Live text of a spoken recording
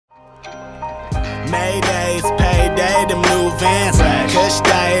Mayday's payday, them new Vans. Kush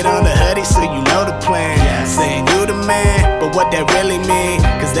diet on the hoodie, so you know the plan. Saying you the man, but what that really mean?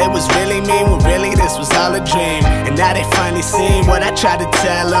 Cause they was really mean when really this was all a dream. And now they finally seen what I tried to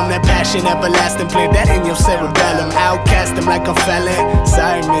tell them. That passion everlasting, plant that in your cerebellum. Outcast them like I'm felon.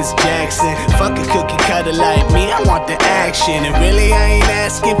 Sorry, Miss Jackson. Fuck a cookie cutter like me, I want the action. And really I ain't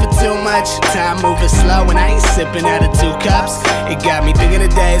asking for too much. Time moving slow and I ain't sipping out of 2 cups. It got me thinking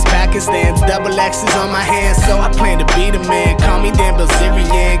of days, Pakistan's, double X's on my hands. So I plan to be the man, call me Dan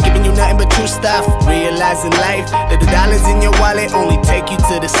Bilzerian. Giving you nothing but true stuff, realizing life that the dollars in your wallet only take you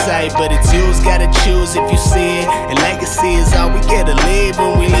to the site. But it's you's gotta choose if you see it. And legacy is all we get to leave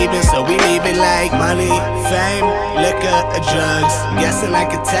when we leaving. So we leave it like money, fame, liquor, or drugs. Guessing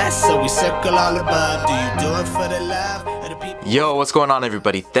like a test, so we circle all above. Do you do it for the love of the people? Yo, what's going on,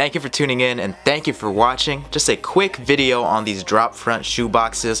 everybody? Thank you for tuning in and thank you for watching. Just a quick video on these drop front shoe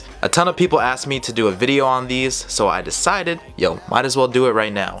boxes. A ton of people asked me to do a video on these, so I decided, yo, might as well do it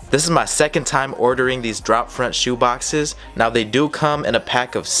right now. This is my second time ordering these drop front shoe boxes. Now they do come in a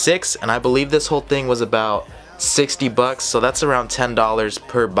pack of 6, and I believe this whole thing was about 60 bucks, so that's around $10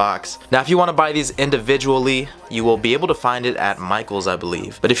 per box. Now if you want to buy these individually, you will be able to find it at Michael's, I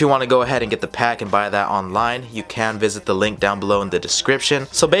believe. But if you want to go ahead and get the pack and buy that online, you can visit the link down below in the description.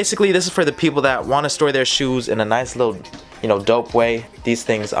 So basically this is for the people that want to store their shoes in a nice little, you know, dope way. These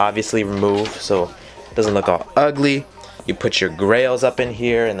things obviously remove so it doesn't look all ugly. You put your grails up in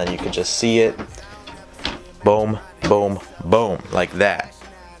here and then you can just see it. Boom, boom, boom, like that.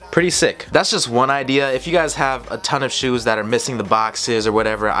 Pretty sick. That's just one idea. If you guys have a ton of shoes that are missing the boxes or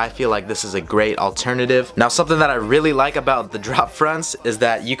whatever, I feel like this is a great alternative. Now something that I really like about the drop fronts is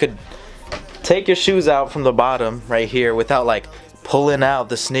that you could take your shoes out from the bottom right here without like pulling out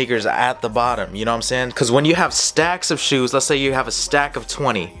the sneakers at the bottom, you know what I'm saying? Because when you have stacks of shoes, let's say you have a stack of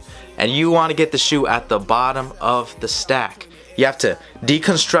 20 and you want to get the shoe at the bottom of the stack, you have to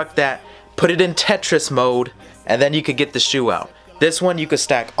deconstruct that, put it in Tetris mode, and then you could get the shoe out. This one you could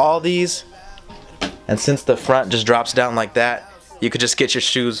stack all these, and since the front just drops down like that, you could just get your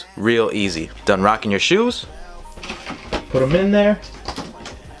shoes real easy. Done rocking your shoes, put them in there,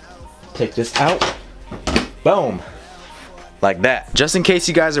 take this out, boom, like that. Just in case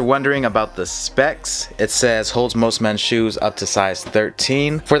you guys are wondering about the specs, it says holds most men's shoes up to size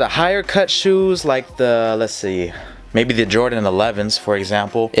 13. For the higher cut shoes like the, let's see, maybe the Jordan 11s for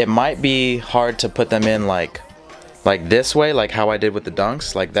example, it might be hard to put them in like this way, like how I did with the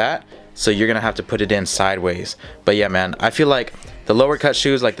Dunks, like that. So you're gonna have to put it in sideways. But yeah, man, I feel like the lower cut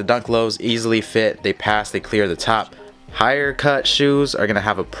shoes like the Dunk Lows easily fit, they pass, they clear the top. Higher cut shoes are gonna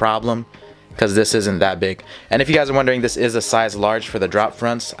have a problem because this isn't that big. And if you guys are wondering, this is a size large for the drop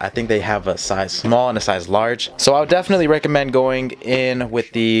fronts. I think they have a size small and a size large. So I would definitely recommend going in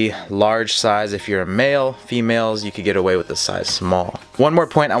with the large size. If you're a male, females, you could get away with the size small. One more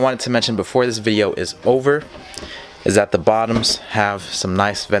point I wanted to mention before this video is over is that the bottoms have some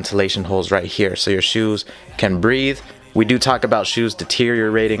nice ventilation holes right here so your shoes can breathe. We do talk about shoes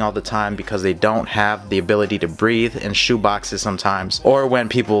deteriorating all the time because they don't have the ability to breathe in shoe boxes sometimes, or when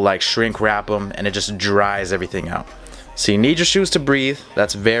people like shrink wrap them and it just dries everything out. So you need your shoes to breathe.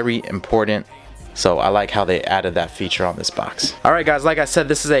 That's very important. So I like how they added that feature on this box. Alright guys, like I said,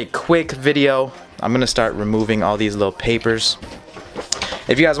 this is a quick video. I'm gonna start removing all these little papers.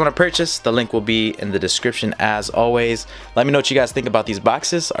 If you guys want to purchase, the link will be in the description as always. Let me know what you guys think about these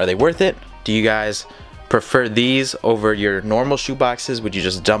boxes. Are they worth it? Do you guys prefer these over your normal shoe boxes? Would you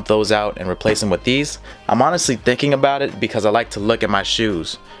just dump those out and replace them with these? I'm honestly thinking about it because I like to look at my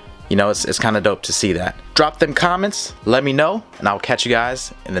shoes. You know, it's kind of dope to see that. Drop them comments, let me know, and I'll catch you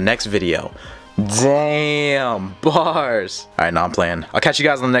guys in the next video. Damn, bars. All right, no, I'm playing. I'll catch you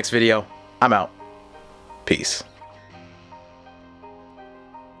guys in the next video. I'm out. Peace.